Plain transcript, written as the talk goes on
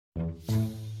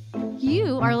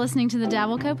You are listening to the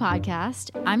Dabbleco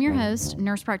podcast. I'm your host,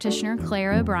 nurse practitioner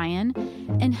Claire O'Brien.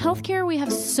 In healthcare, we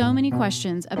have so many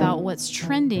questions about what's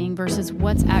trending versus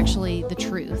what's actually the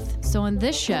truth. So in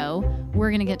this show, we're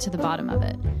going to get to the bottom of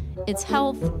it. It's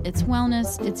health, it's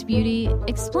wellness, it's beauty,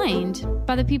 explained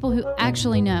by the people who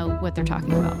actually know what they're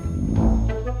talking about.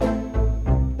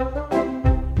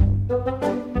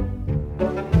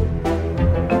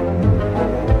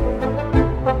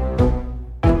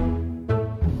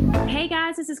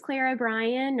 This is Claire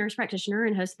O'Brien, nurse practitioner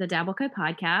and host of the Dabbleco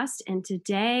podcast. And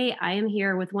today I am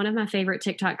here with one of my favorite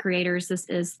TikTok creators. This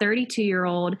is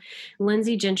 32-year-old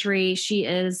Lindsay Gentry. She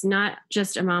is not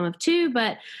just a mom of two,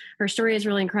 but her story is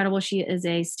really incredible. She is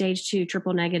a stage 2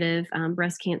 triple negative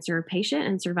breast cancer patient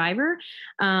and survivor.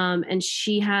 And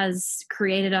she has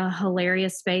created a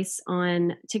hilarious space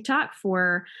on TikTok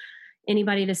for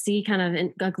anybody to see kind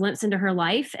of a glimpse into her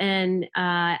life. And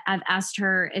I've asked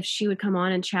her if she would come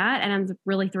on and chat, and I'm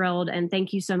really thrilled. And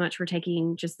thank you so much for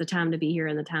taking just the time to be here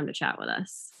and the time to chat with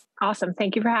us. Awesome.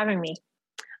 Thank you for having me.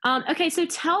 Okay. So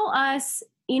tell us,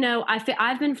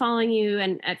 I've been following you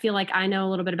and I feel like I know a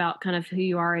little bit about kind of who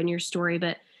you are and your story,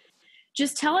 but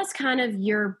just tell us kind of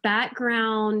your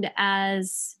background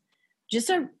as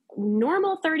just a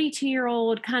normal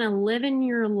 32-year-old kind of living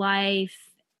your life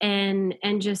and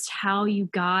just how you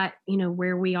got,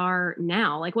 where we are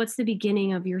now. Like, what's the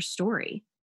beginning of your story?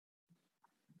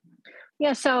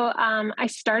 Yeah, so I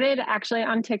started actually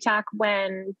on TikTok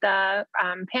when the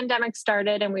pandemic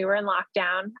started and we were in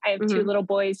lockdown. I have two little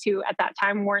boys who at that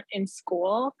time weren't in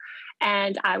school,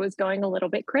 and I was going a little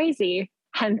bit crazy,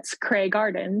 hence Cray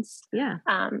Gardens. Yeah.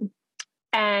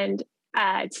 And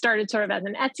it started sort of as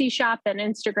an Etsy shop, then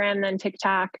Instagram, then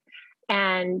TikTok.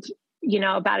 And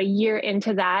about a year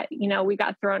into that, we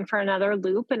got thrown for another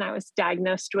loop and I was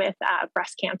diagnosed with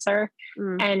breast cancer.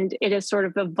 And it has sort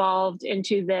of evolved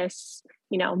into this,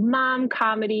 mom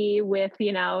comedy with,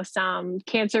 some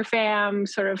cancer fam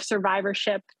sort of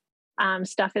survivorship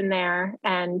stuff in there.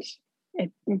 And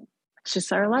it's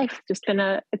just our life. It's been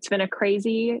a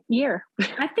crazy year.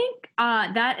 I think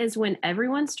that is when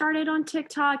everyone started on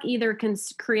TikTok, either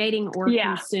creating or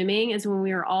consuming, is when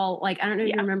we were all like, I don't know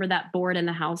if you remember that bored in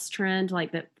the house trend,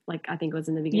 like that, like I think it was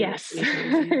in the beginning. Yes.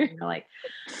 We were like,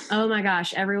 oh my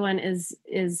gosh, everyone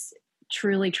is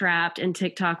truly trapped, and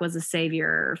TikTok was a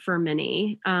savior for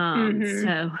many.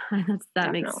 So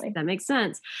that makes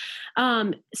sense.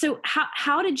 So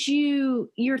how did you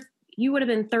would have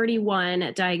been 31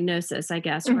 at diagnosis, I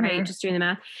guess, right? Just doing the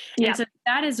math. And so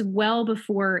that is well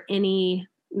before any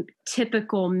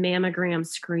typical mammogram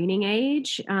screening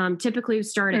age. Typically we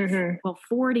start at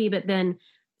 40, but then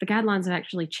the guidelines have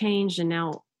actually changed. And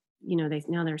now,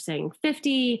 they're saying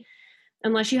 50,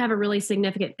 unless you have a really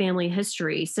significant family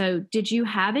history. So did you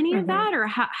have any of that, or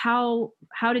how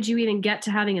did you even get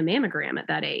to having a mammogram at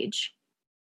that age?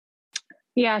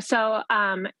 Yeah. So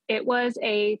it was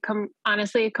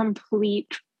honestly a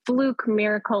complete fluke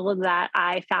miracle that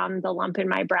I found the lump in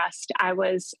my breast. I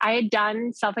had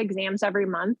done self-exams every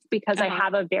month because I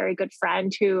have a very good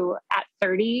friend who at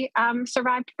 30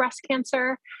 survived breast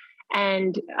cancer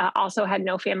and also had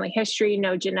no family history,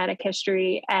 no genetic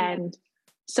history. And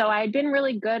so I had been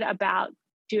really good about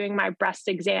doing my breast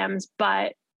exams,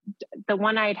 but the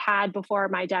one I'd had before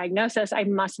my diagnosis, I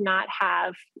must not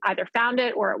have either found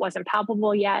it or it wasn't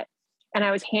palpable yet. And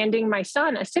I was handing my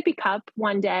son a sippy cup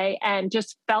one day and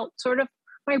just felt sort of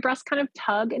my breast kind of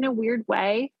tug in a weird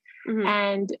way,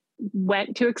 and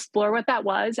went to explore what that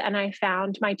was. And I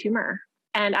found my tumor.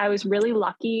 And I was really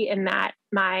lucky in that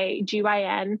my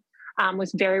GYN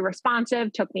was very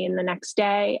responsive, took me in the next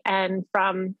day. And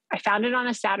I found it on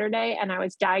a Saturday and I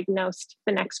was diagnosed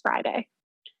the next Friday.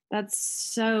 That's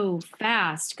so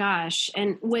fast. Gosh.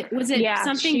 And was it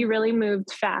something? She really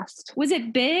moved fast. Was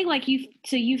it big? Like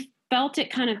you felt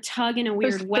it kind of tug in a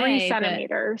weird way. 3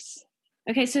 centimeters.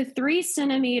 Okay. So 3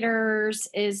 centimeters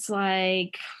is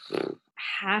like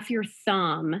half your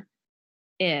thumb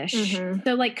ish.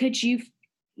 So like, could you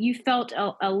felt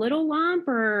a little lump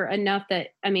or enough that,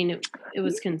 it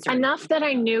was concerning? Enough that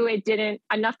I knew it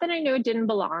didn't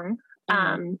belong.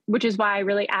 Which is why I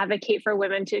really advocate for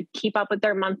women to keep up with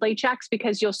their monthly checks,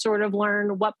 because you'll sort of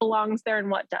learn what belongs there and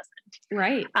what doesn't.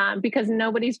 Right. Because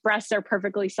nobody's breasts are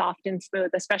perfectly soft and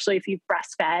smooth, especially if you've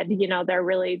breastfed,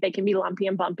 they can be lumpy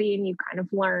and bumpy, and you kind of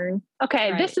learn,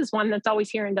 okay, this is one that's always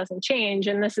here and doesn't change.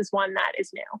 And this is one that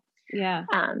is new. Yeah.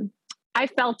 I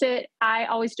felt it. I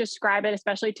always describe it,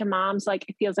 especially to moms, like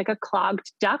it feels like a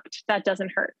clogged duct that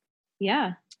doesn't hurt.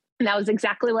 Yeah. And that was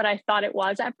exactly what I thought it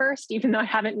was at first, even though I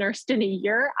haven't nursed in a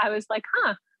year. I was like,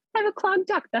 I have a clogged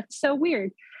duct. That's so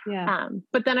weird. Yeah.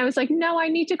 But then I was like, no, I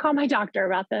need to call my doctor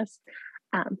about this.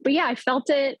 But yeah, I felt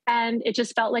it, and it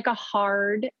just felt like a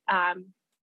hard,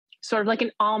 sort of like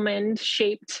an almond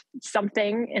shaped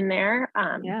something in there.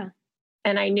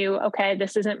 And I knew, okay,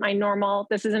 this isn't a normal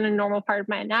part of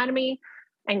my anatomy.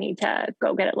 I need to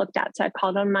go get it looked at. So I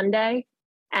called on Monday,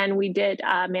 and we did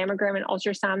a mammogram and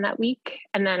ultrasound that week,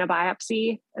 and then a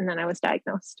biopsy, and then I was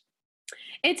diagnosed.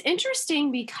 It's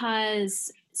interesting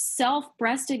because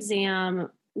breast exam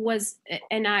was,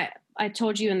 and I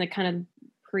told you in the kind of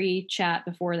pre-chat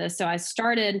before this. So I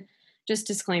started, just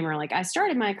disclaimer, like I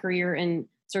started my career in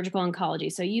surgical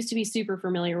oncology. So I used to be super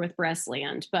familiar with breast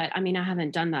land, but I mean, I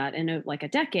haven't done that in a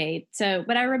decade. So,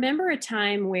 but I remember a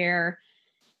time where,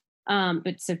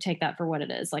 but so take that for what it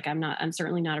is. Like I'm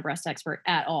certainly not a breast expert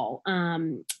at all.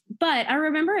 But I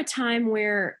remember a time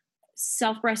where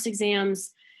breast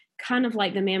exams, kind of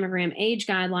like the mammogram age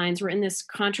guidelines, were in this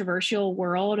controversial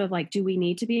world of like, do we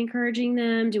need to be encouraging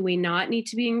them? Do we not need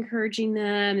to be encouraging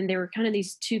them? And there were kind of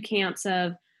these two camps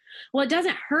of, well, it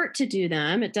doesn't hurt to do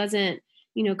them. It doesn't,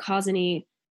 cause any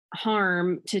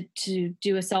harm to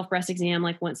do a self breast exam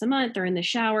like once a month or in the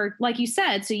shower, like you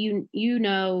said. So you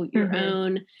know your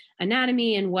own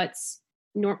anatomy and what's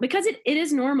because it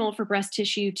is normal for breast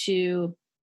tissue to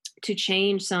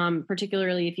change some,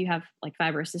 particularly if you have like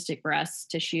fibrocystic breast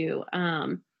tissue.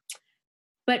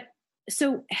 But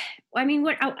so, I mean,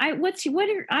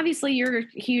 obviously you're a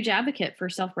huge advocate for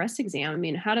self breast exam. I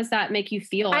mean, how does that make you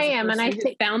feel? I am. And I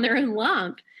found their own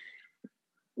lump.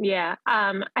 Yeah.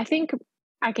 I think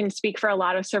I can speak for a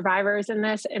lot of survivors in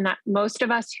this, and that most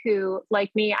of us who, like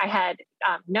me, I had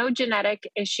no genetic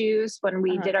issues when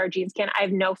we did our gene scan. I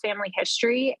have no family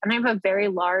history, and I have a very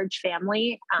large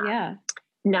family.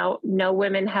 No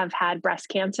women have had breast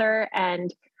cancer,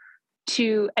 and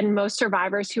most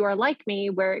survivors who are like me,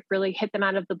 where it really hit them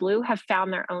out of the blue, have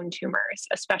found their own tumors,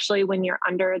 especially when you're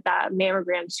under the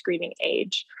mammogram screening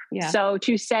age. Yeah. So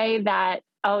to say that,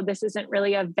 oh, this isn't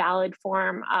really a valid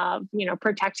form of,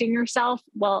 protecting yourself.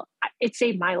 Well, it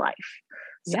saved my life.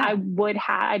 So I would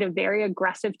have had a very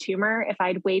aggressive tumor. If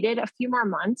I'd waited a few more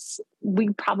months, we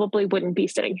probably wouldn't be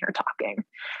sitting here talking.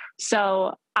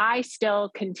 So I still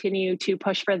continue to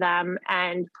push for them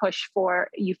and push for,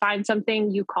 you find something,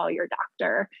 you call your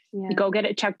doctor, you go get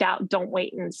it checked out. Don't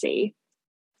wait and see.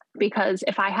 Because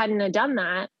if I hadn't have done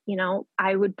that,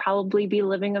 I would probably be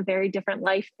living a very different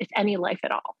life, if any life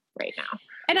at all, right now.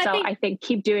 And I think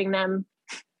keep doing them.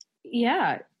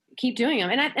 Yeah. Keep doing them.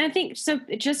 And I think, so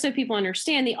just so people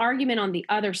understand the argument on the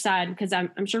other side, because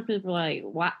I'm sure people are like,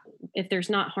 why, if there's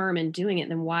not harm in doing it,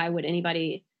 then why would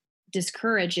anybody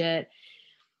discourage it?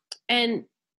 And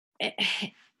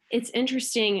it's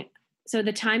interesting. So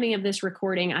the timing of this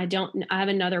recording, I have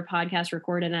another podcast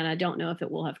recorded, and I don't know if it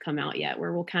will have come out yet,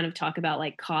 where we'll kind of talk about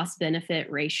like cost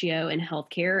benefit ratio in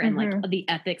healthcare and like the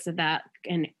ethics of that,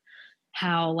 and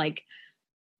how like,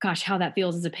 gosh, how that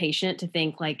feels as a patient to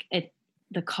think like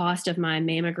the cost of my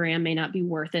mammogram may not be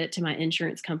worth it to my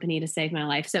insurance company to save my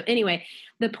life. So anyway,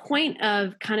 the point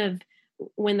of kind of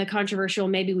when the controversial,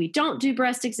 maybe we don't do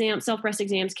self breast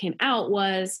exams came out,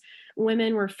 was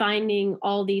women were finding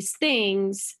all these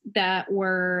things that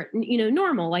were,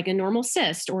 normal, like a normal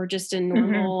cyst or just a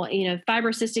normal,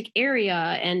 fibrocystic area,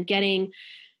 and getting,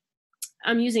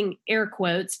 I'm using air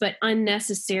quotes, but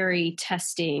unnecessary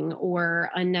testing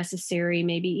or unnecessary,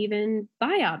 maybe even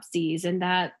biopsies. And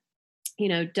that,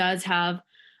 does have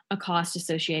a cost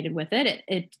associated with it.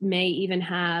 It may even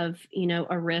have,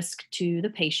 a risk to the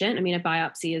patient. I mean, a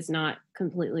biopsy is not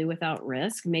completely without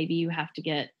risk. Maybe you have to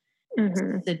get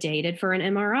sedated for an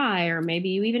MRI, or maybe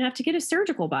you even have to get a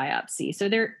surgical biopsy. So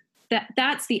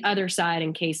that's the other side,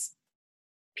 in case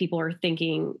people are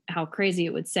thinking how crazy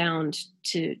it would sound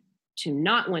to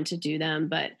not want to do them.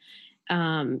 But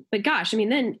gosh, I mean,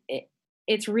 then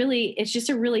it's just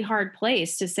a really hard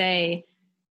place to say,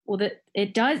 well, that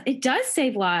it does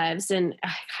save lives. And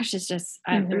gosh, it's just,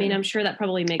 I mean, I'm sure that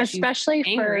probably makes you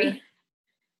angry.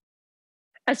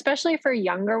 Especially for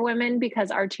younger women,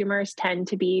 because our tumors tend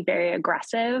to be very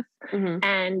aggressive,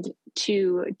 and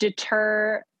to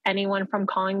deter anyone from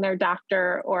calling their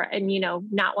doctor and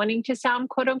not wanting to sound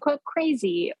quote unquote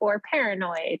crazy or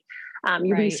paranoid.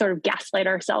 We sort of gaslight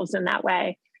ourselves in that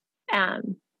way.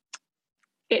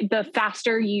 The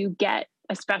faster you get,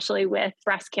 especially with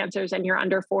breast cancers, and you're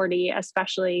under 40,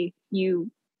 especially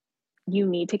you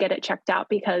need to get it checked out,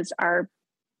 because our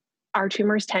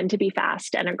tumors tend to be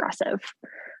fast and aggressive.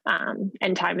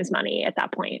 And time is money at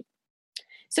that point.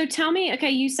 So tell me, okay,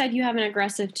 you said you have an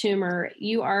aggressive tumor.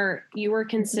 You were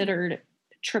considered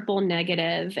triple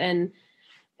negative. And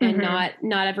and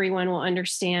not everyone will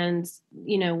understand,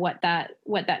 what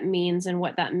that means and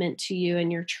what that meant to you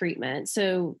and your treatment.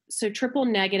 So triple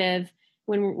negative,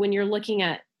 when you're looking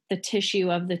at the tissue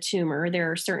of the tumor,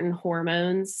 there are certain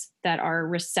hormones that are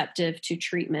receptive to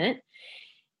treatment,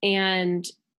 and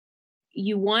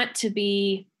you want to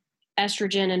be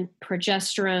estrogen and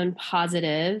progesterone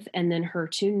positive and then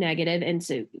HER2 negative. And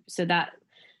so that,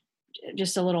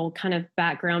 just a little kind of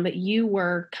background, but you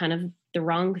were kind of the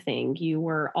wrong thing. You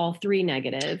were all three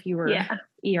negative. You were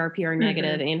ERPR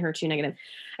negative and HER2 negative.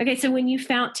 Okay. So when you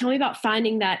tell me about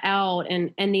finding that out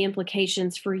and the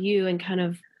implications for you and kind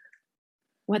of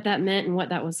what that meant and what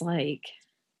that was like.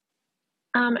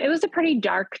 It was a pretty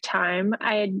dark time.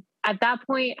 At that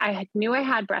point, I knew I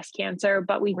had breast cancer,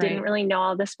 but we didn't really know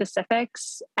all the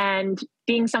specifics. And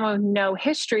being someone with no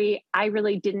history, I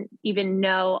really didn't even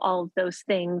know all of those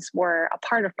things were a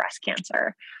part of breast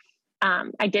cancer.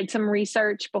 I did some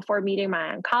research before meeting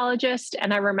my oncologist,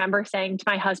 and I remember saying to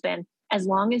my husband, as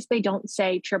long as they don't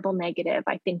say triple negative,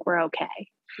 I think we're okay.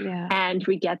 Yeah. And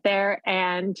we get there,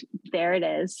 and there it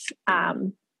is.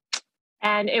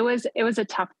 And it was a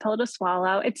tough pill to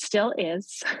swallow. It still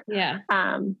is. Yeah.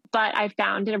 But I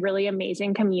found a really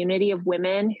amazing community of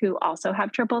women who also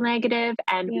have triple negative,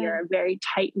 and we are a very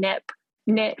tight knit,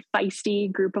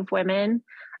 feisty group of women.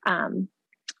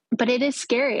 But it is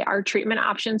scary. Our treatment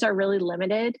options are really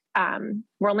limited.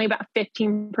 We're only about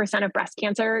 15% of breast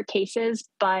cancer cases,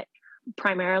 but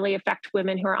primarily affect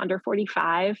women who are under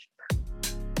 45.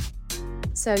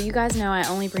 So you guys know I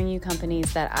only bring you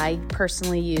companies that I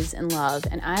personally use and love,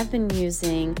 and I've been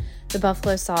using the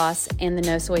buffalo sauce and the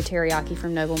no soy teriyaki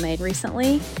from Noble Made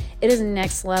recently. It is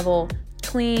next level,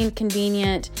 clean,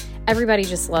 convenient. Everybody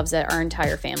just loves it, our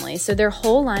entire family. So their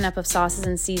whole lineup of sauces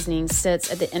and seasonings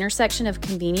sits at the intersection of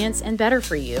convenience and better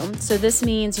for you. So this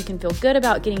means you can feel good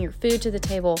about getting your food to the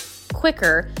table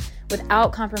quicker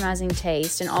without compromising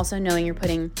taste, and also knowing you're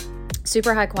putting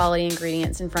super high quality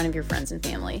ingredients in front of your friends and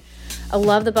family. I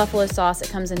love the buffalo sauce. It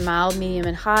comes in mild, medium,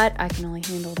 and hot. I can only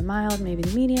handle the mild, maybe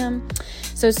the medium.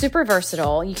 So it's super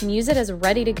versatile. You can use it as a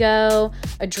ready to go,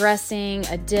 a dressing,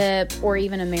 a dip, or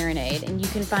even a marinade. And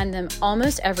you can find them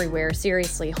almost everywhere.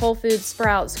 Seriously, Whole Foods,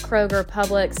 Sprouts, Kroger,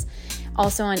 Publix,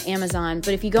 also on Amazon.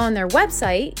 But if you go on their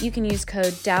website, you can use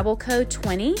code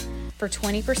DABBLECO20 for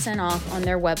 20% off on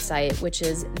their website, which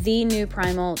is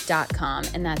thenewprimal.com.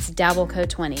 And that's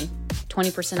DABBLECO20,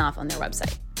 20% off on their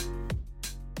website.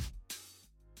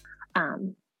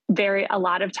 A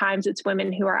lot of times it's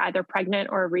women who are either pregnant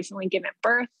or recently given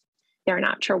birth. They're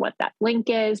not sure what that link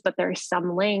is, but there's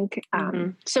some link.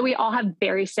 So we all have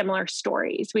very similar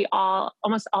stories.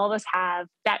 Almost all of us have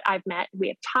that I've met. We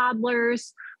have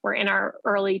toddlers. We're in our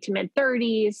early to mid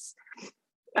 30s.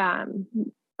 A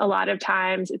lot of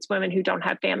times it's women who don't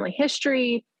have family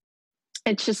history.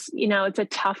 It's just, it's a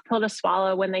tough pill to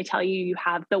swallow when they tell you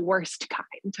have the worst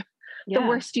kind, the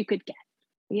worst you could get.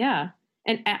 Yeah.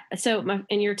 And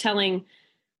and you're telling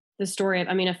the story of,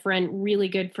 a friend, really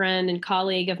good friend and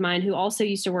colleague of mine who also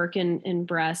used to work in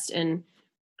breast, and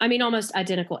almost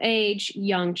identical age,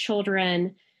 young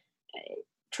children,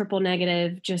 triple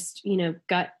negative, just,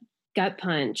 gut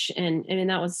punch. And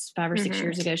that was 5 or 6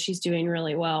 years ago. She's doing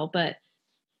really well, but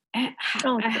I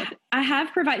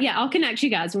have provided, I'll connect you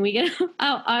guys when we get,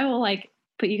 I will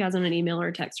put you guys on an email or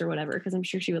a text or whatever, because I'm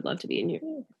sure she would love to be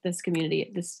in this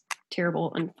community, this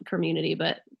terrible community,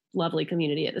 but lovely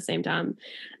community at the same time.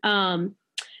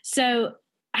 So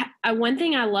one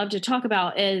thing I love to talk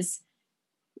about is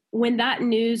when that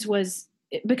news was,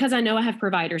 because I know I have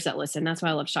providers that listen, that's why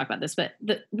I love to talk about this, but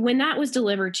when that was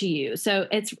delivered to you, so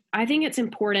I think it's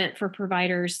important for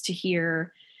providers to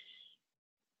hear,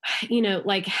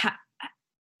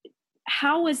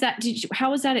 how was that?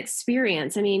 How was that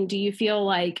experience? Do you feel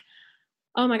like,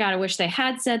 oh my God, I wish they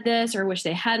had said this, or wish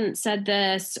they hadn't said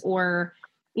this, or,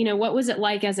 what was it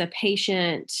like as a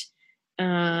patient?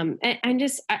 I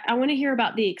want to hear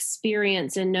about the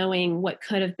experience and knowing what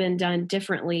could have been done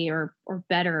differently or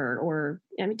better, or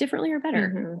differently or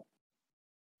better.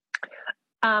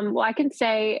 Well, I can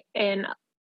say in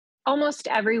almost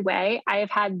every way, I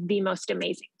have had the most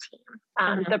amazing team.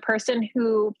 The person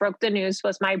who broke the news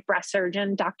was my breast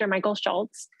surgeon, Dr. Michael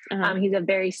Schultz. He's a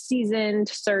very seasoned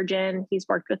surgeon. He's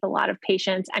worked with a lot of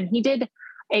patients, and he did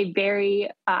a very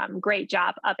great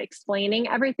job of explaining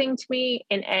everything to me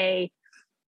in a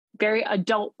very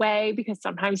adult way, because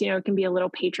sometimes, it can be a little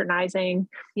patronizing,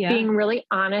 being really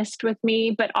honest with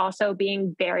me, but also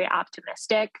being very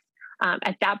optimistic.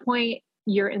 At that point,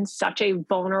 you're in such a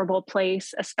vulnerable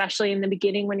place, especially in the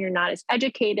beginning when you're not as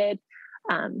educated.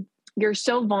 You're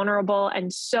so vulnerable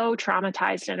and so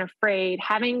traumatized and afraid.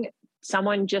 Having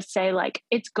someone just say like,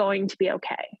 it's going to be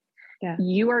okay. Yeah.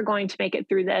 You are going to make it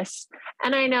through this.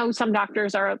 And I know some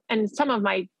doctors are, and some of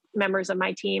my members of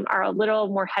my team are a little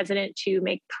more hesitant to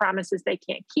make promises they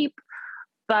can't keep,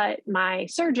 but my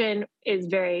surgeon is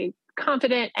very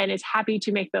confident and is happy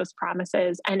to make those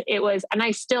promises. And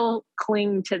I still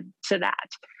cling to that.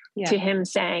 Yeah. To him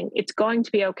saying, it's going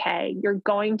to be okay. You're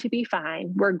going to be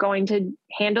fine. We're going to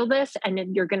handle this and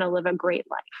you're going to live a great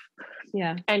life.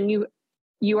 Yeah. And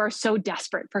you are so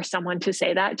desperate for someone to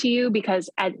say that to you because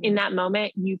in that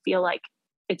moment you feel like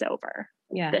it's over.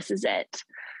 Yeah. This is it.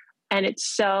 And it's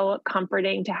so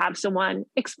comforting to have someone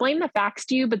explain the facts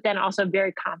to you, but then also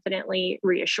very confidently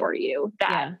reassure you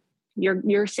that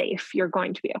you're safe. You're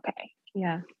going to be okay.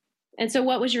 Yeah. And so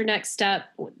what was your next step?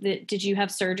 Did you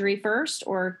have surgery first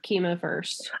or chemo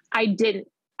first? I didn't.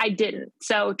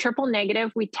 So triple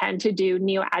negative, we tend to do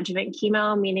neoadjuvant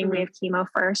chemo, meaning we have chemo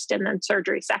first and then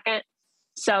surgery second.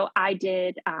 So I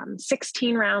did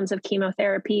 16 rounds of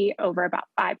chemotherapy over about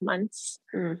 5 months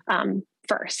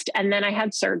first. And then I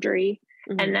had surgery.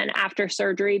 And then after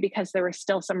surgery, because there was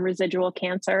still some residual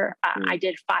cancer, I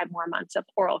did 5 more months of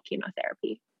oral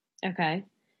chemotherapy. Okay.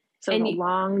 So it's a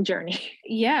long journey.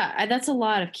 Yeah, that's a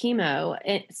lot of chemo.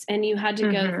 And you had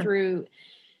to go through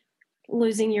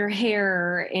losing your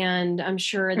hair and I'm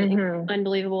sure the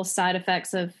unbelievable side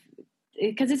effects of,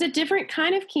 because it's a different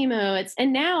kind of chemo.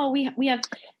 And now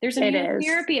there's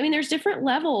immunotherapy. I mean, there's different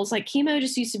levels. Like chemo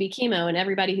just used to be chemo and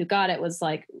everybody who got it was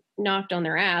like knocked on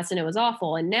their ass and it was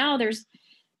awful. And now there's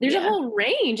a whole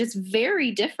range. It's very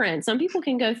different. Some people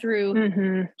can go through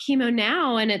chemo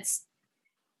now and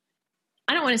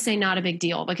I don't want to say not a big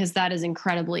deal because that is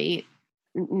incredibly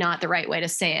not the right way to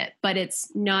say it, but it's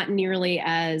not nearly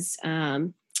as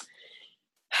the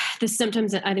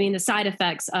symptoms. I mean, the side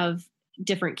effects of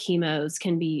different chemos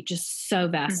can be just so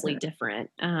vastly different.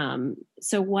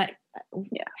 So what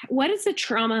is the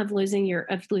trauma of losing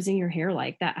your hair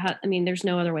like that? I mean, there's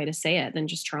no other way to say it than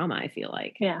just trauma. I feel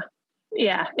like.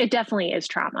 Yeah, it definitely is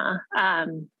trauma.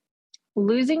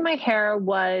 Losing my hair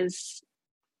was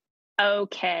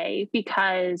okay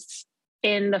because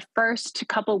in the first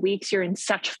couple weeks you're in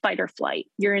such fight or flight.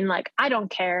 You're in like, I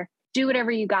don't care, do whatever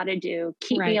you got to do,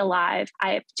 keep me alive.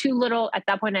 I have at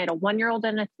that point I had a 1-year-old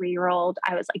and a 3-year-old.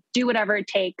 I was like, do whatever it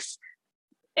takes.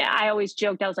 I always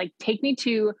joked, I was like, take me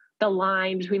to the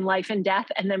line between life and death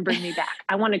and then bring me back.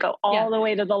 I want to go all the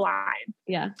way to the line.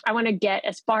 Yeah. I want to get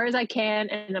as far as I can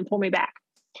and then pull me back.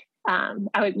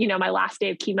 My last day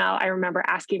of chemo, I remember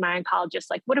asking my oncologist,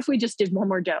 like, what if we just did one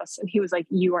more dose? And he was like,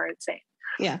 you are insane.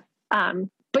 Yeah.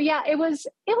 But yeah, it was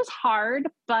hard,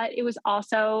 but it was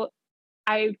also,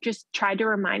 I just tried to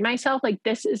remind myself, like,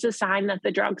 this is a sign that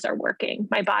the drugs are working.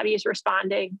 My body is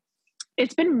responding.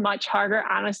 It's been much harder,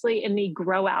 honestly, in the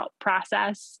grow out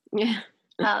process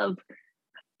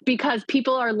because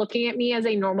people are looking at me as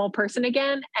a normal person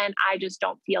again. And I just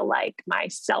don't feel like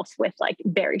myself with like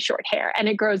very short hair, and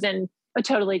it grows in a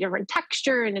totally different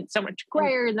texture and it's so much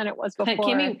grayer than it was before. It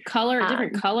can be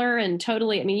different color and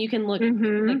totally, I mean, you can look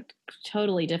like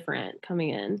totally different coming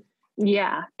in.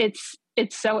 Yeah. It's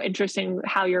so interesting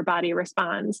how your body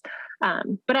responds.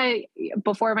 But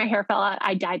before my hair fell out,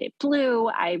 I dyed it blue.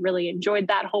 I really enjoyed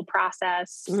that whole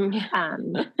process.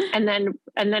 And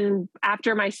then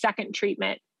after my second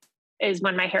treatment is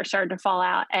when my hair started to fall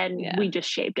out, and we just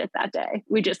shaved it that day.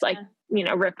 We just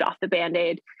ripped off the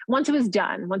Band-Aid. Once it was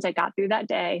done, once I got through that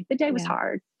day, the day was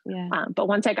hard. Yeah. But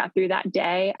once I got through that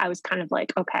day, I was kind of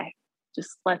like, okay,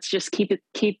 let's just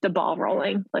keep the ball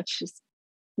rolling.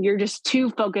 You're just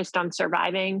too focused on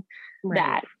surviving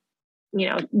that,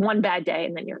 one bad day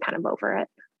and then you're kind of over it.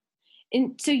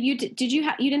 And so you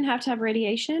didn't have to have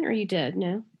radiation, or you did?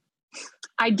 No,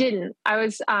 I didn't. I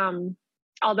was,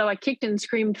 although I kicked and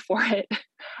screamed for it,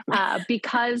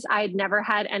 because I'd never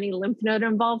had any lymph node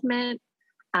involvement.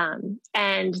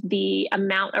 And the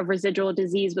amount of residual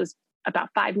disease was about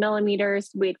 5 millimeters.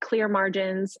 We had clear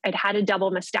margins. I'd had a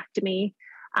double mastectomy.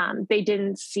 They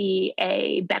didn't see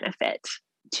a benefit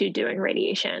to doing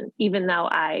radiation, even though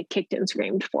I kicked and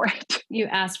screamed for it. You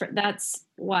asked for it. That's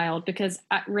wild, because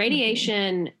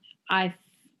radiation, I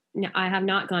have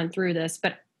not gone through this,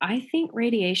 but I think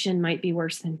radiation might be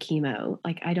worse than chemo.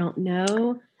 Like, I don't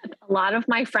know. A lot of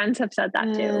my friends have said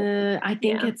that too. I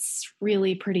think it's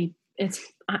really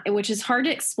which is hard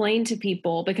to explain to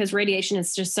people, because radiation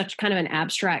is just such kind of an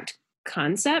abstract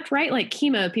concept, right? Like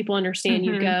chemo, people understand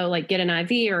you go like get an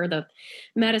IV or the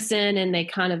medicine, and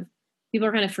people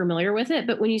are kind of familiar with it.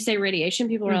 But when you say radiation,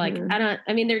 people are like,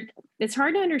 it's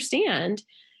hard to understand.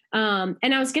 And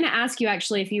I was going to ask you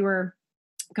actually if you were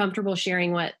comfortable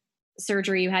sharing what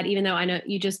surgery you had, even though I know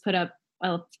you just put up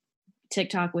a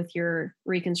TikTok with your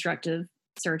reconstructive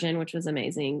surgeon, which was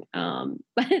amazing.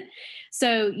 But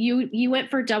so you went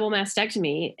for double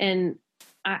mastectomy, and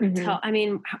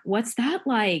what's that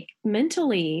like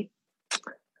mentally?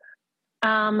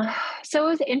 So it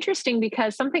was interesting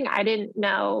because something I didn't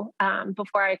know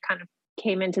before I kind of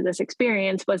came into this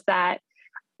experience was that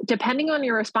depending on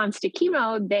your response to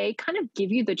chemo, they kind of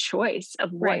give you the choice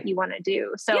of what you want to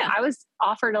do. So I was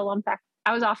offered a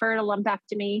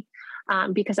lumpectomy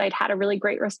because I'd had a really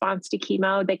great response to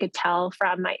chemo. They could tell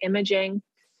from my imaging.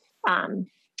 And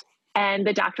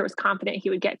the doctor was confident he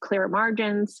would get clear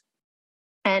margins.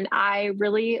 And I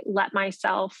really let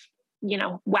myself,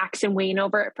 wax and wane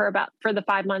over it for the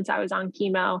 5 months I was on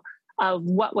chemo of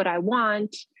what would I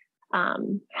want?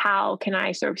 How can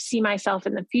I sort of see myself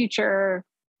in the future?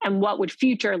 And what would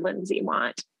future Lindsay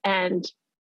want? And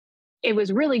it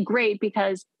was really great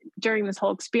because during this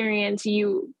whole experience,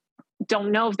 you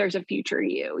don't know if there's a future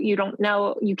you. You don't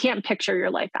know, you can't picture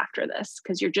your life after this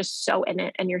because you're just so in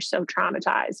it and you're so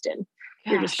traumatized and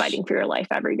you're just fighting for your life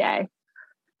every day.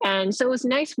 And so it was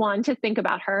nice, one, to think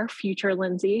about her, future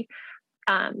Lindsay.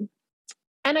 And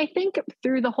I think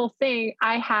through the whole thing,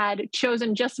 I had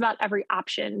chosen just about every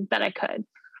option that I could.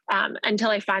 Until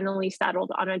I finally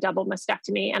settled on a double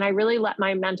mastectomy. And I really let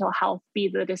my mental health be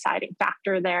the deciding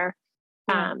factor there.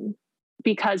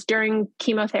 Because during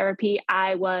chemotherapy,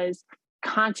 I was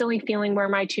constantly feeling where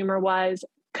my tumor was,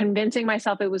 convincing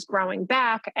myself it was growing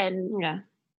back and,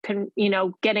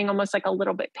 getting almost like a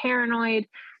little bit paranoid.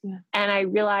 Yeah. And I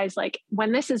realized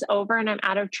when this is over and I'm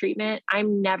out of treatment,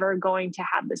 I'm never going to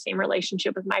have the same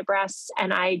relationship with my breasts.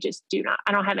 And I just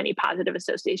I don't have any positive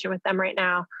association with them right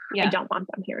now. Yeah. I don't want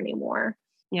them here anymore.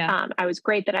 Yeah. I was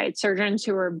great that I had surgeons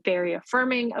who were very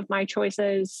affirming of my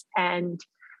choices and,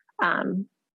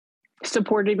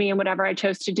 supported me in whatever I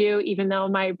chose to do, even though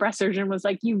my breast surgeon was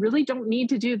like, you really don't need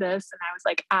to do this. And I was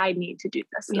like, I need to do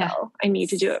this though. I need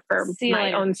to do it for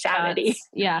my own sanity.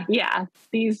 Yeah. Yeah.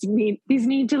 These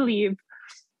need to leave.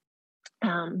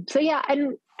 And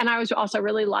I was also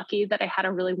really lucky that I had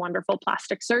a really wonderful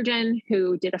plastic surgeon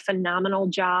who did a phenomenal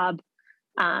job.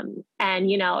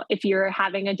 If you're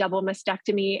having a double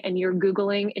mastectomy and you're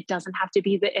Googling, it doesn't have to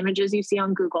be the images you see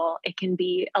on Google. It can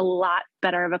be a lot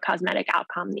better of a cosmetic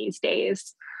outcome these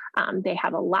days. They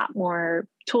have a lot more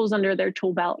tools under their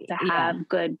tool belt to have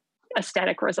good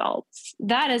aesthetic results.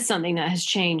 That is something that has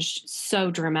changed so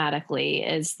dramatically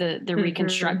is the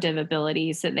reconstructive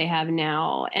abilities that they have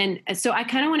now. And so I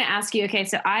kind of want to ask you, okay,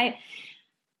 so I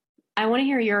want to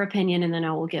hear your opinion and then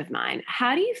I will give mine.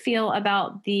 How do you feel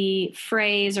about the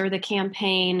phrase or the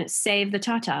campaign, Save the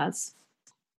Tatas?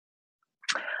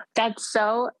 That's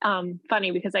so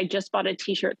funny because I just bought a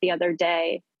t-shirt the other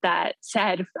day that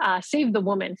said, save the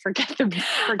woman, forget the boobs.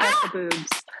 That's what I was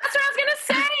going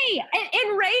to say. It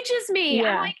enrages me.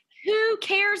 Yeah. I'm like, who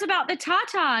cares about the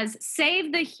tatas?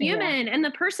 Save the human. Yeah. And the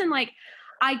person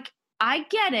I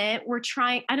get it. We're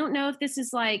trying, I don't know if this is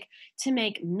to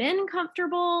make men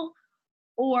comfortable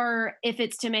or if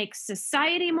it's to make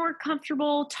society more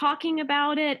comfortable talking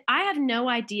about it. I have no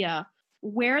idea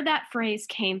where that phrase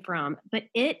came from, but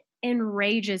it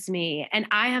enrages me. And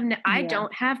I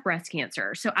don't have breast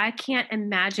cancer, so I can't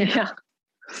imagine. Yeah.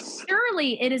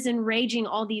 Surely it is enraging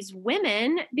all these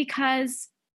women because,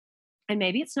 and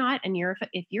maybe it's not, and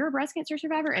if you're a breast cancer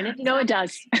survivor, and it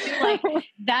does.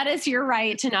 That is your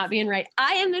right to not be enraged.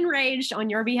 I am enraged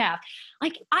on your behalf.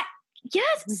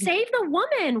 Save the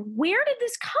woman. Where did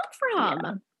this come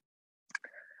from?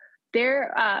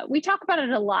 Yeah. We talk about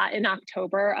it a lot in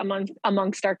October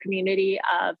amongst our community.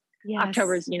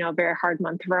 October is, a very hard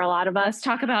month for a lot of us. Let's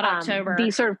talk about October.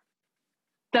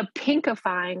 The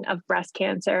pinkifying of breast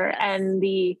cancer and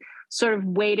the sort of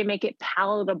way to make it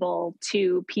palatable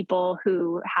to people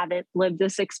who haven't lived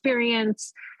this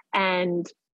experience and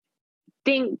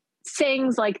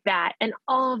things like that, and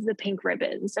all of the pink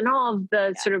ribbons and all of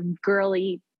the sort of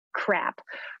girly crap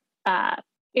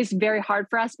is very hard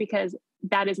for us because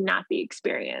that is not the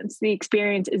experience. The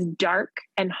experience is dark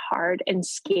and hard and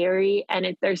scary,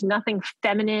 and there's nothing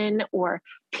feminine or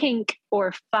pink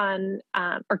or fun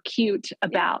or cute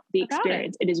about the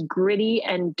experience. It is gritty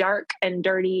and dark and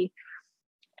dirty,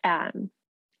 and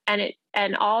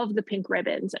all of the pink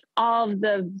ribbons and all of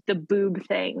the boob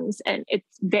things, and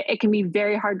it can be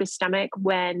very hard to stomach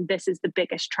when this is the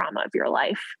biggest trauma of your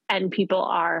life, and people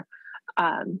are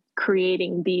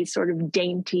creating these sort of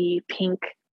dainty pink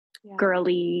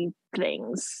girly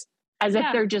things as if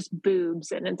they're just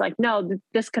boobs, and it's like, no,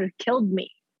 this could have killed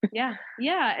me.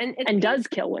 And does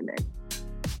kill women.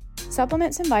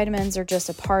 Supplements and vitamins are just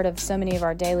a part of so many of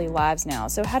our daily lives now,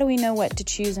 so how do we know what to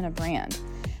choose in a brand?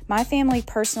 My family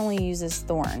personally uses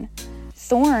Thorne.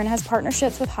 Thorne has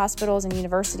partnerships with hospitals and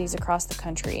universities across the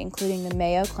country, including the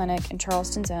Mayo Clinic and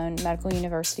Charleston's own Medical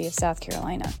University of South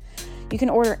Carolina. You can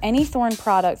order any Thorne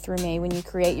product through me when you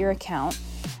create your account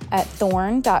at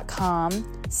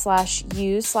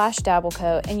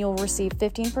thorne.com/use/dabblecoat, and you'll receive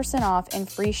 15% off and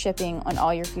free shipping on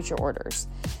all your future orders.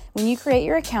 When you create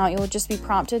your account, you'll just be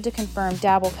prompted to confirm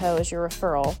Dabbleco as your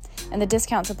referral, and the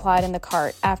discount's applied in the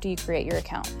cart after you create your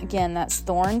account. Again, that's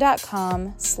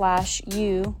thorne.com/u,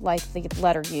 like the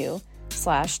letter U,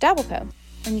 /Dabbleco.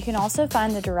 And you can also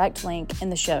find the direct link in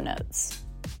the show notes.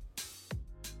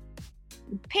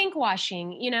 Pink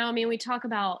washing, we talk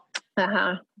about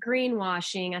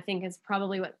greenwashing, I think is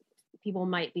probably what people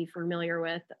might be familiar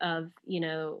with of,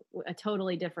 a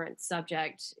totally different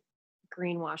subject.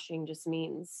 Greenwashing just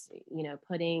means,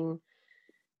 putting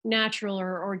natural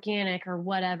or organic or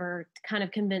whatever, kind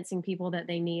of convincing people that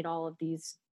they need all of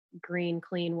these green,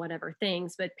 clean, whatever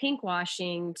things. But pink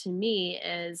washing to me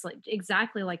is like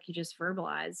exactly like you just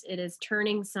verbalized. It is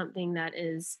turning something that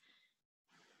is,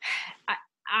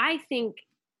 I think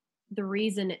the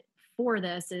reason for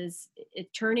this is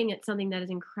it turning it something that is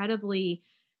incredibly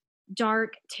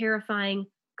dark, terrifying,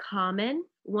 common,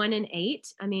 1 in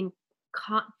 8. I mean,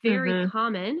 very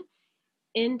common,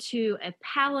 into a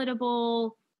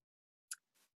palatable,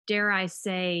 dare I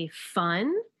say,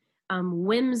 fun,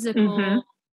 whimsical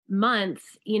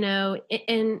month,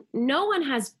 and no one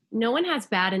has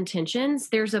bad intentions.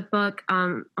 There's a book,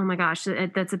 oh my gosh,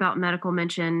 that's about medical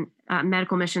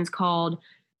missions called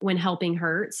When Helping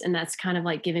Hurts. And that's kind of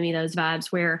like giving me those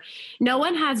vibes where no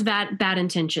one has bad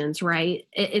intentions, right?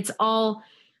 It's all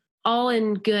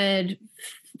in good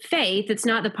faith. It's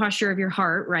not the posture of your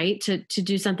heart, right? To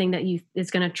do something that is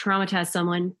going to traumatize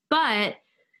someone. But,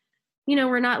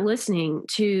 we're not listening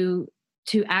to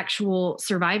actual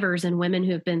survivors and women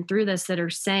who have been through this that are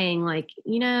saying like,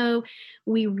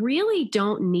 we really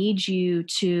don't need you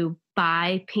to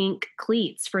buy pink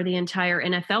cleats for the entire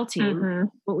NFL team.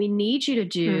 What we need you to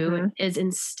do is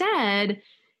instead,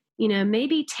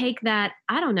 maybe take that.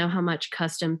 I don't know how much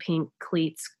custom pink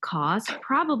cleats cost,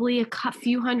 probably a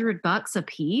few $100 a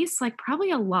piece, like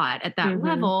probably a lot at that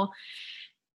level.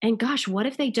 And gosh, what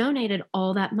if they donated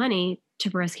all that money to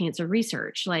breast cancer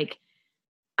research? Like,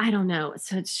 I don't know.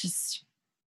 So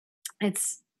I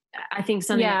think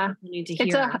something that people need to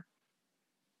hear.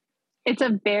 It's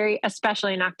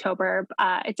especially in October,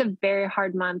 it's a very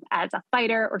hard month as a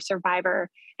fighter or survivor.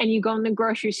 And you go in the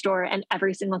grocery store and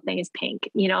every single thing is pink.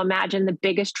 Imagine the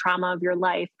biggest trauma of your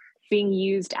life being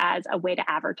used as a way to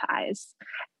advertise.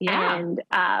 Yeah. And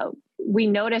we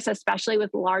notice, especially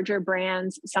with larger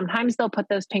brands, sometimes they'll put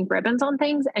those pink ribbons on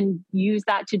things and use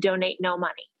that to donate no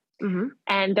money.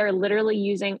 And they're literally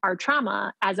using our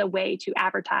trauma as a way to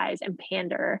advertise and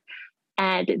pander.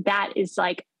 And that is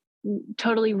like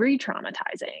totally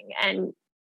re-traumatizing,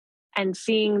 and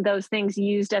seeing those things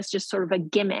used as just sort of a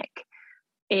gimmick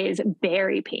is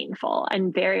very painful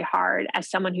and very hard as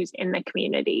someone who's in the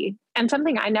community, and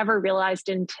something I never realized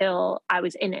until I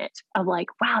was in it, of like,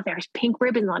 wow, there's pink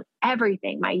ribbons on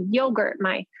everything, my yogurt,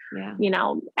 my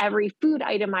every food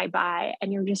item I buy.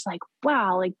 And you're just like,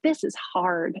 wow, like this is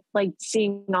hard, like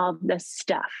seeing all of this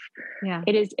stuff.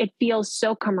 It feels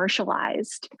so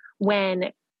commercialized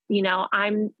when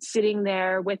I'm sitting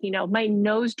there with, my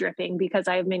nose dripping because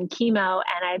I've been chemo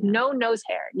and I have no nose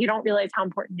hair. You don't realize how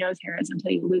important nose hair is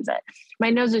until you lose it.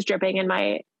 My nose is dripping and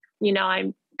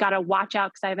I'm got to watch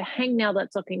out because I have a hangnail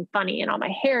that's looking funny and all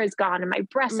my hair is gone and my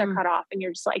breasts are cut off. And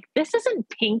you're just like, this isn't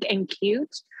pink and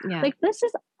cute. Like, this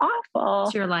is awful.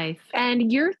 It's your life.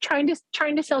 And you're trying to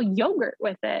sell yogurt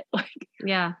with it.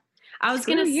 I was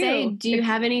going to say, do you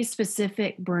have any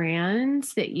specific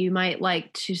brands that you might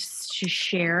like to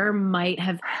share might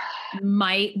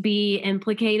be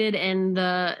implicated in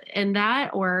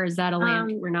that, or is that a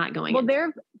land we're not going? Well,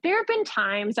 there have been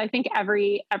times, I think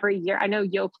every year, I know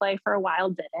Yoplait for a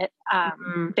while did it.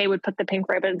 They would put the pink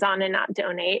ribbons on and not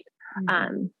donate,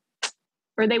 or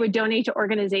they would donate to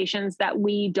organizations that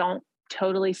we don't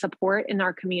totally support in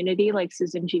our community, like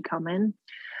Susan G. Komen.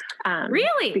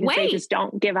 Really? Because they just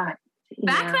don't give a...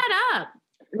 Back that up.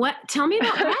 What? Tell me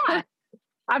about that.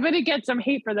 I'm going to get some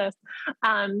hate for this.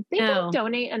 They don't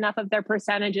donate enough of their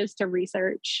percentages to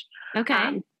research.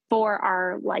 Okay. For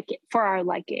our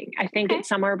liking. I think it's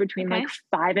somewhere between like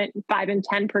 5 and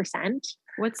 10%.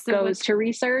 Goes to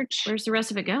research. Where's the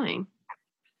rest of it going?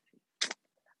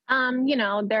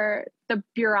 They're the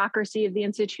bureaucracy of the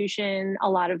institution, a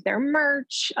lot of their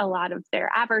merch, a lot of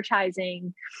their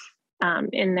advertising,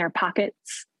 in their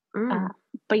pockets.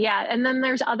 But yeah, and then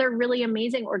there's other really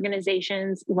amazing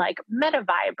organizations like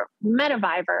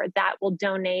Metaviver that will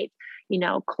donate,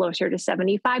 closer to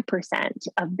 75%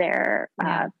 of their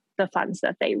the funds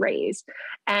that they raise.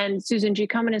 And Susan G.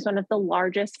 Komen is one of the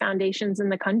largest foundations in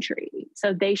the country.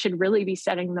 So they should really be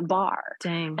setting the bar.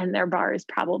 Dang. And their bar is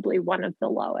probably one of the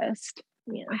lowest.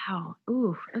 Yeah. Wow.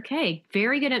 Ooh, okay.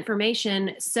 Very good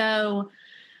information. So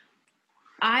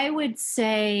I would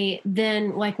say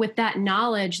then, like, with that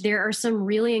knowledge, there are some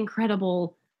really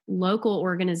incredible local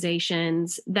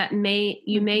organizations that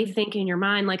you may think in your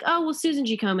mind, like, oh, well, Susan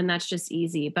G. Komen, that's just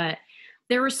easy. But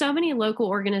there were so many local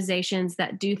organizations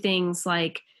that do things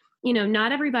like,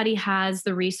 not everybody has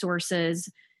the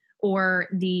resources or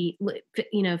the,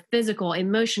 physical,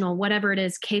 emotional, whatever it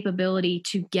is, capability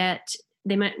to get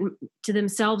to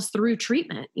themselves through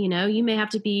treatment. You may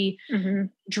have to be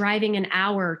driving an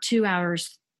hour, 2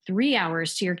 hours, 3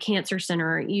 hours to your cancer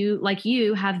center.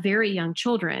 You have very young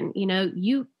children.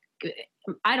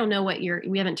 I don't know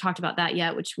we haven't talked about that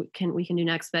yet, which we can do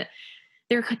next, but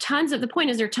there are tons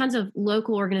of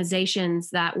local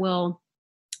organizations that will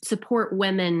support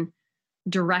women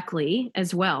directly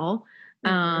as well.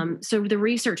 So the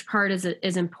research part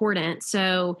is important.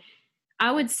 So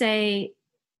I would say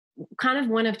kind of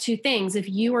one of two things. If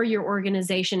you or your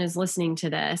organization is listening to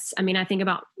this, I mean, I think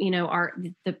about,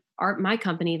 my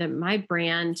company, my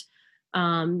brand,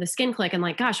 the Skin Click, and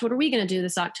like, gosh, what are we going to do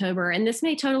this October? And this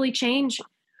may totally change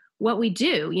what we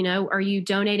do. Are you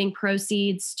donating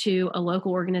proceeds to a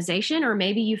local organization, or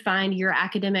maybe you find your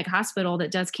academic hospital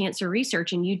that does cancer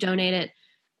research and you donate it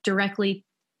directly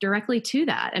to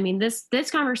that. I mean,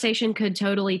 this conversation could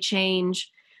totally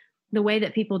change the way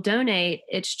that people donate.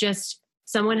 It's just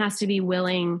someone has to be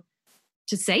willing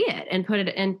to say it and put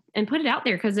it out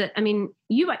there. Cause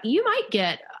you might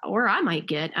get, or I might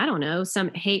get, I don't know, some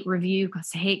hate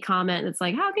comment that's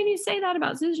like, how can you say that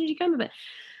about Susan G. Komen? But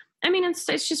I mean, it's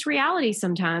just reality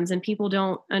sometimes, and people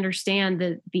don't understand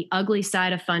the ugly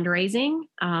side of fundraising,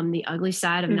 the ugly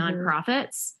side of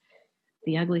nonprofits,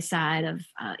 the ugly side of,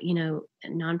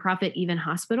 nonprofit, even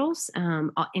hospitals.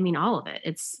 All of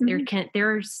it.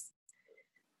 There's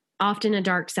often a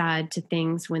dark side to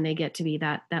things when they get to be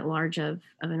that large of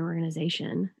an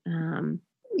organization. So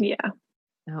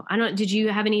did you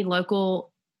have any local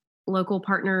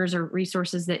partners or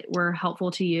resources that were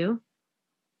helpful to you?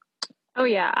 Oh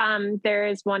yeah. There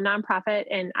is one nonprofit,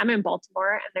 and I'm in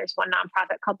Baltimore, and there's one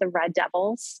nonprofit called the Red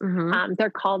Devils. They're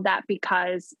called that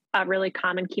because a really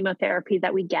common chemotherapy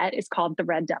that we get is called the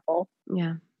Red Devil.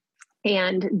 Yeah.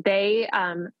 And they,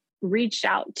 reached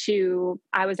out to,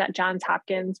 I was at Johns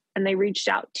Hopkins, and they reached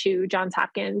out to Johns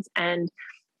Hopkins and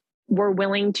were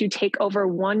willing to take over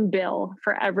one bill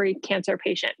for every cancer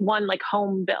patient, one like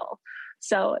home bill.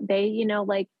 So they,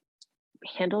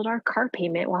 handled our car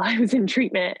payment while I was in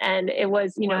treatment. And it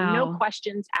was, no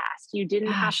questions asked. You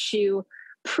didn't have to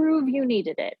prove you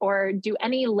needed it or do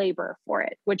any labor for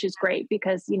it, which is great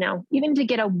because, even to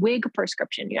get a wig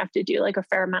prescription, you have to do like a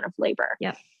fair amount of labor.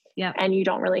 Yeah. And you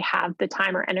don't really have the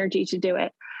time or energy to do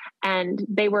it. And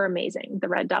they were amazing, the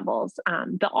Red Devils.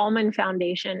 The Allman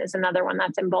Foundation is another one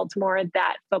that's in Baltimore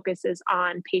that focuses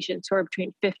on patients who are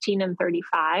between 15 and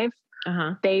 35.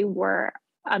 They were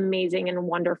amazing and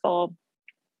wonderful.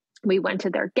 We went to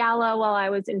their gala while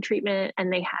I was in treatment,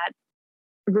 and they had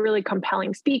really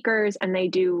compelling speakers, and they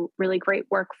do really great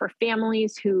work for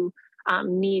families who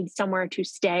need somewhere to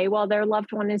stay while their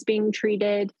loved one is being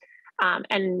treated.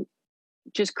 And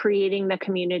just creating the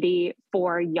community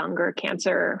for younger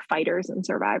cancer fighters and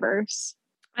survivivors.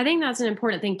 I think that's an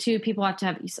important thing too. People have to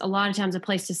have a lot of times a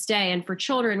place to stay. And for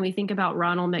children, we think about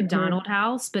Ronald McDonald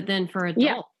House, but then for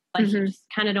adults, you just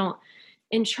kind of don't.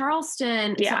 In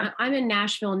Charleston, so I'm in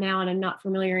Nashville now, and I'm not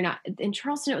familiar. In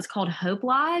Charleston, it was called Hope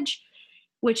Lodge,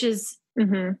 which is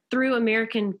through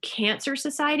American Cancer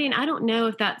Society. And I don't know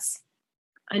if that's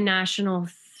a national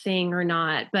thing or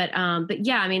not, but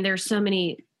yeah, there's so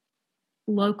many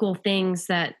local things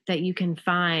that you can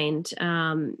find,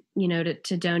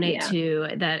 to donate to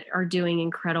that are doing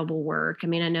incredible work. I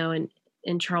know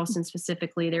in Charleston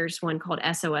specifically, there's one called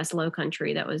SOS Low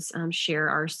Country that was Share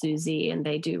Our Susie, and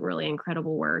they do really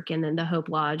incredible work. And then the Hope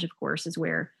Lodge, of course, is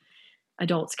where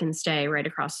adults can stay right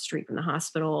across the street from the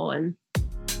hospital. And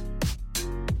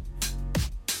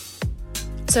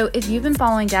so if you've been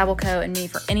following Dabble Co. and me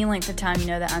for any length of time, you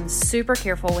know that I'm super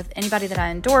careful with anybody that I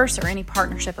endorse or any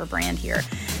partnership or brand here.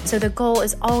 So the goal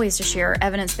is always to share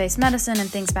evidence-based medicine and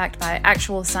things backed by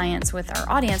actual science with our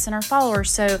audience and our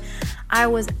followers. So I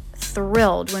was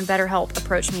thrilled when BetterHelp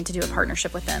approached me to do a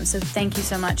partnership with them. So thank you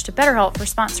so much to BetterHelp for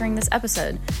sponsoring this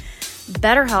episode.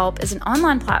 BetterHelp is an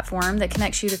online platform that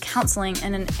connects you to counseling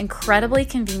in an incredibly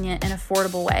convenient and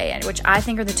affordable way, which I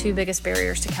think are the two biggest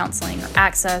barriers to counseling, are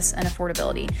access and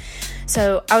affordability.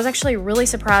 So I was actually really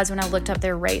surprised when I looked up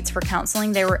their rates for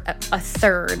counseling. They were a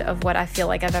third of what I feel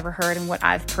like I've ever heard and what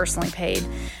I've personally paid.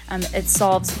 It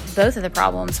solves both of the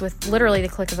problems with literally the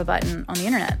click of a button on the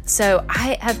internet. So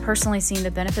I have personally seen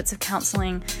the benefits of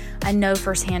counseling. I know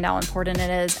firsthand how important it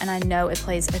is, and I know it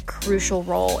plays a crucial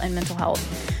role in mental health.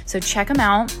 So check them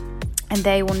out, and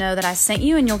they will know that I sent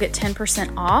you, and you'll get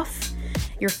 10% off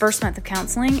your first month of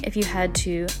counseling if you head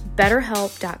to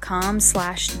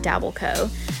betterhelp.com/dabbleco.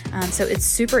 So it's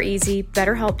super easy,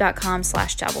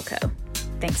 betterhelp.com/dabbleco.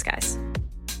 Thanks, guys.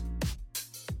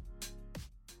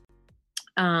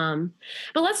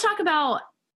 But let's talk about,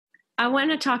 I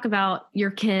want to talk about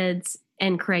your kids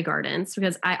and Cray Gardens,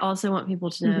 because I also want people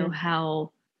to know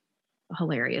how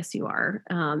hilarious you are,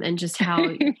 and just how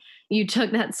you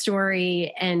took that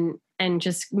story and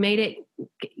just made it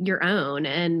your own.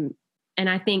 And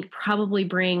I think probably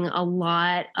bring a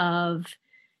lot of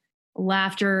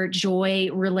laughter, joy,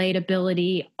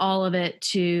 relatability, all of it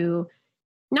to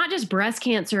not just breast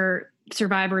cancer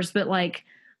survivors, but like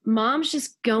moms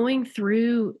just going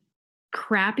through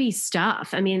crappy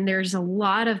stuff. I mean, there's a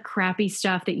lot of crappy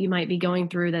stuff that you might be going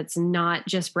through that's not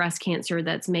just breast cancer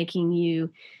that's making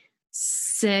you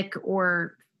sick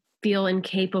or feel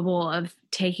incapable of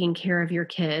taking care of your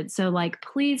kids. So like,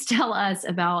 please tell us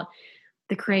about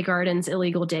the Cray Gardens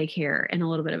Illegal Daycare and a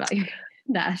little bit about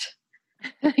that.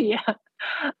 Yeah.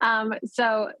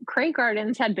 So Cray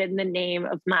Gardens had been the name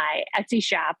of my Etsy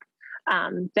shop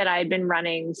that I had been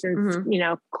running since,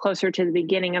 closer to the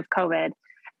beginning of COVID.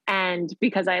 And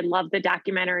because I love the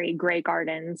documentary Cray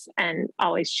Gardens and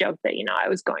always joked that, I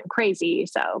was going crazy.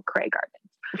 So Cray Gardens.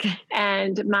 Okay.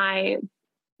 And my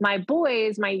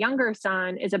boys, my younger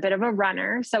son is a bit of a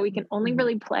runner, so we can only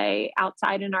really play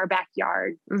outside in our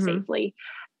backyard safely,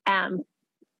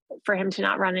 for him to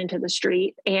not run into the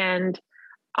street. And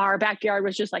our backyard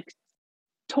was just like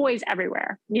toys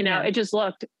everywhere. It just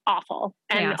looked awful.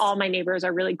 And all my neighbors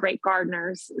are really great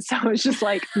gardeners. So it was just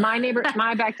like my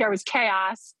backyard was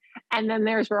chaos. And then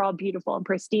theirs were all beautiful and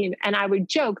pristine. And I would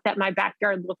joke that my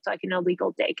backyard looked like an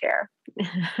illegal daycare.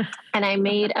 And I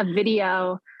made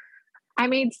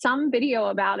some video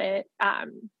about it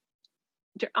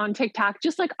on TikTok,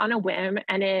 just like on a whim.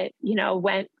 And it,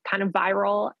 went kind of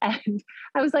viral. And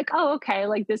I was like, oh, okay,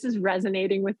 like this is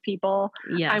resonating with people.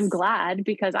 Yes. I'm glad,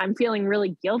 because I'm feeling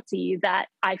really guilty that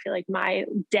I feel like my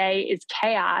day is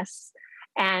chaos.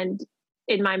 And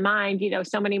in my mind,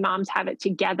 so many moms have it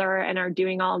together and are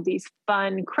doing all of these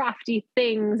fun, crafty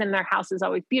things, and their house is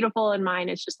always beautiful. And mine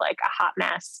is just like a hot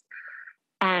mess.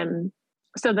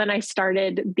 So then I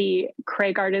started the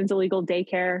Cray Gardens Illegal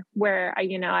Daycare, where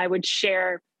I would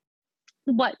share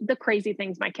what the crazy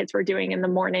things my kids were doing in the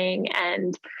morning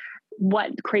and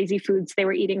what crazy foods they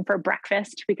were eating for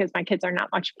breakfast, because my kids are not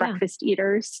much breakfast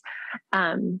eaters.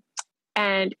 And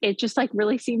it just like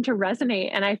really seemed to resonate.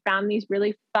 And I found these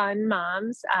really fun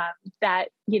moms that,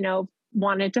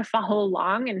 wanted to follow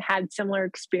along and had similar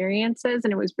experiences.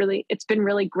 And it's been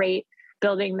really great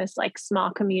building this like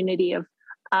small community of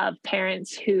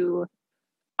parents who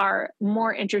are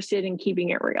more interested in keeping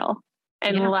it real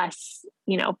and less,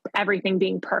 everything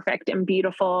being perfect and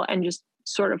beautiful and just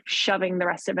sort of shoving the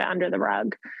rest of it under the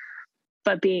rug,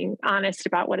 but being honest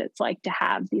about what it's like to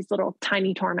have these little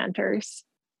tiny tormentors.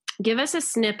 Give us a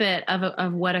snippet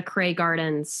of what a Cray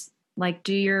Gardens, like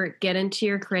get into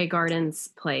your Cray Gardens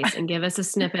place and give us a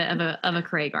snippet of a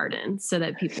Cray Garden so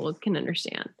that people can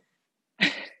understand.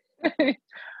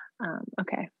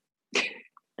 Okay.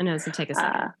 I know it's gonna take a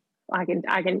second.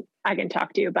 I can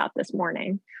talk to you about this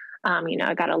morning.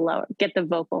 I got to get the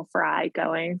vocal fry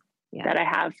going that I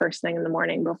have first thing in the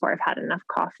morning before I've had enough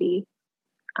coffee.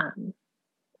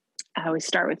 I always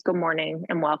start with good morning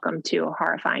and welcome to a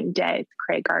horrifying day at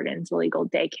Cray Gardens Illegal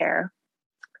Daycare.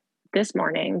 This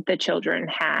morning, the children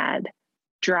had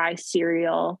dry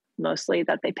cereal, mostly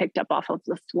that they picked up off of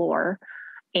the floor,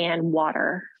 and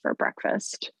water for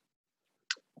breakfast.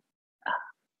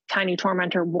 Tiny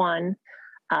Tormentor 1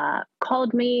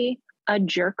 called me a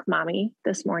jerk mommy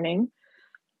this morning.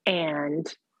 And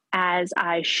as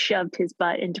I shoved his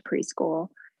butt into preschool,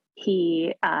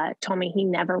 he told me he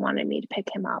never wanted me to pick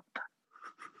him up.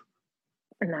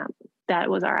 And that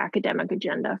was our academic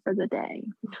agenda for the day.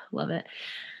 Love it.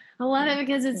 I love it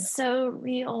because it's so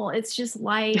real. It's just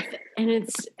life.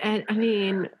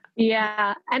 And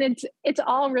yeah. And it's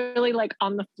all really like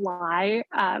on the fly.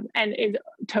 And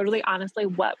totally honestly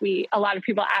a lot of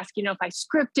people ask, if I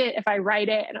script it, if I write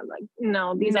it, and I'm like,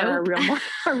 no, these are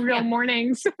our real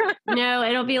mornings. No,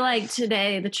 it'll be like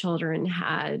today the children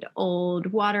had old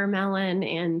watermelon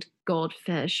and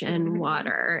goldfish and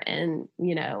water, and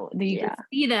you can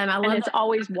see them. I love it's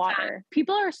always water.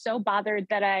 People are so bothered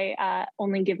that I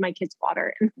only give my kids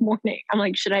water in the morning. I'm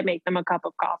like, should I make them a cup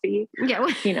of coffee? Yeah.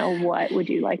 What would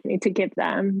you like me to give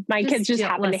them? My kids just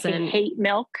happen to hate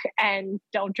milk and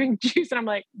don't drink juice. And I'm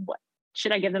like, what?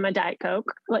 Should I give them a Diet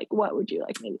Coke? Like, what would you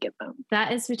like me to give them?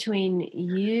 That is between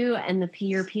you and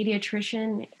your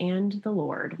pediatrician and the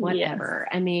Lord, whatever.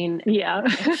 Yes. I mean,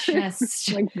 it's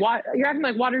just like you're acting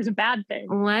like water's a bad thing.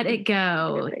 Let it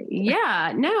go.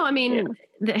 Yeah. No, I mean,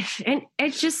 and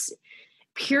it's just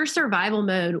pure survival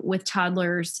mode with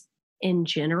toddlers in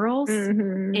general,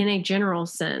 in a general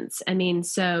sense. I mean,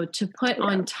 so to put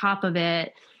on top of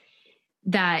it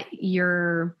that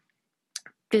you're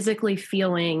physically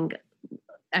feeling,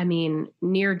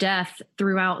 near death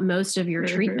throughout most of your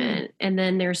treatment, and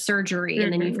then there's surgery,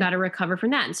 and then you've got to recover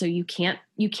from that. And so you can't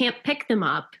pick them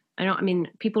up.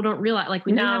 People don't realize, like,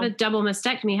 when you have a double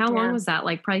mastectomy, how long was that?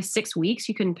 Like probably 6 weeks.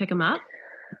 You couldn't pick them up.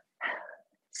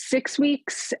 6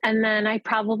 weeks. And then I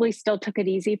probably still took it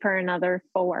easy for another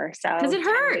 4. So because it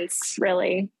hurts, weeks,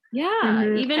 really. Yeah.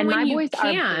 Even and when you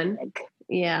can.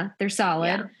 Yeah. They're solid.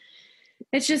 Yeah.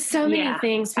 It's just so many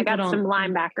things. I got some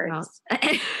linebackers.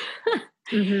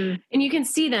 And you can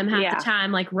see them half the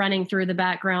time, like running through the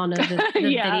background of the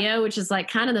video, which is like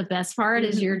kind of the best part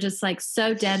is you're just like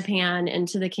so deadpan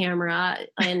into the camera,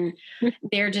 and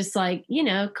they're just like,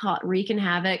 wreaking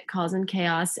havoc, causing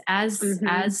chaos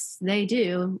as they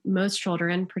do most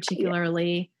children,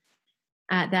 particularly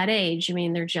at that age.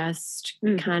 They're just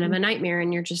kind of a nightmare,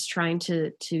 and you're just trying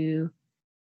to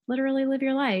literally live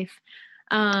your life.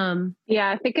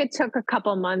 I think it took a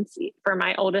couple months for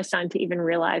my oldest son to even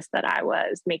realize that I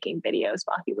was making videos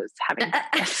while he was having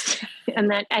test.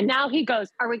 and now he goes,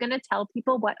 "Are we going to tell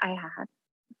people what I had?"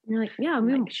 You're like,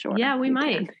 we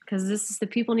might, because this is the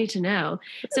people need to know.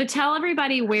 So tell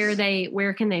everybody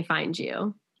where can they find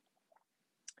you?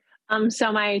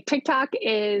 So my TikTok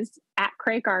is at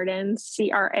Cray Gardens,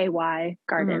 CRAY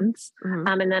Gardens.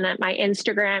 And then my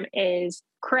Instagram is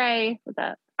Cray with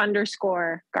a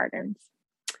 _ Gardens.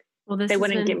 Well, they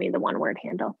wouldn't give me the one word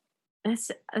handle.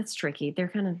 That's tricky. They're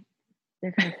kind of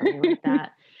funny like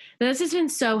that. But this has been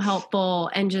so helpful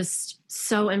and just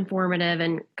so informative.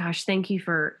 And gosh, thank you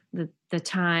for the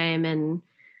time. And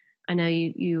I know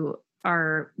you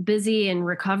are busy and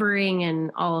recovering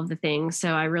and all of the things.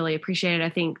 So I really appreciate it.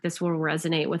 I think this will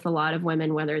resonate with a lot of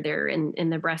women, whether they're in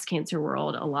the breast cancer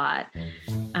world a lot.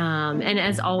 And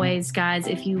as always, guys,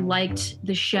 if you liked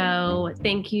the show,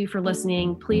 thank you for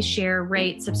listening. Please share,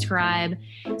 rate, subscribe,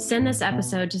 send this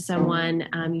episode to someone.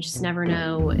 You just never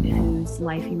know whose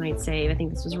life you might save. I think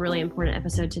this was a really important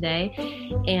episode today.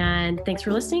 And thanks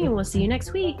for listening, and we'll see you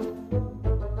next week.